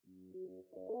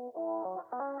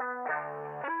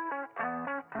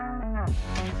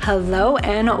Hello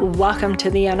and welcome to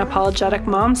the Unapologetic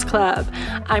Moms Club.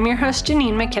 I'm your host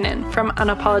Janine McKinnon from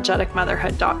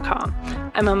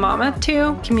unapologeticmotherhood.com. I'm a mom of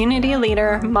two, community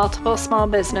leader, multiple small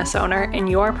business owner, and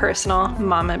your personal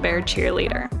mama bear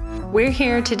cheerleader. We're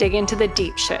here to dig into the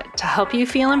deep shit to help you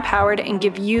feel empowered and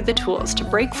give you the tools to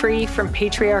break free from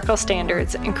patriarchal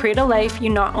standards and create a life you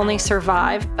not only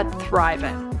survive but thrive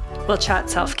in. We'll chat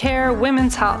self-care,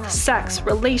 women's health, sex,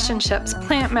 relationships,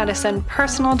 plant medicine,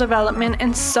 personal development,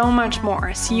 and so much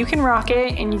more so you can rock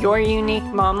it in your unique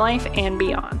mom life and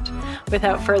beyond.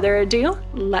 Without further ado,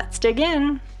 let's dig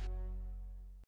in.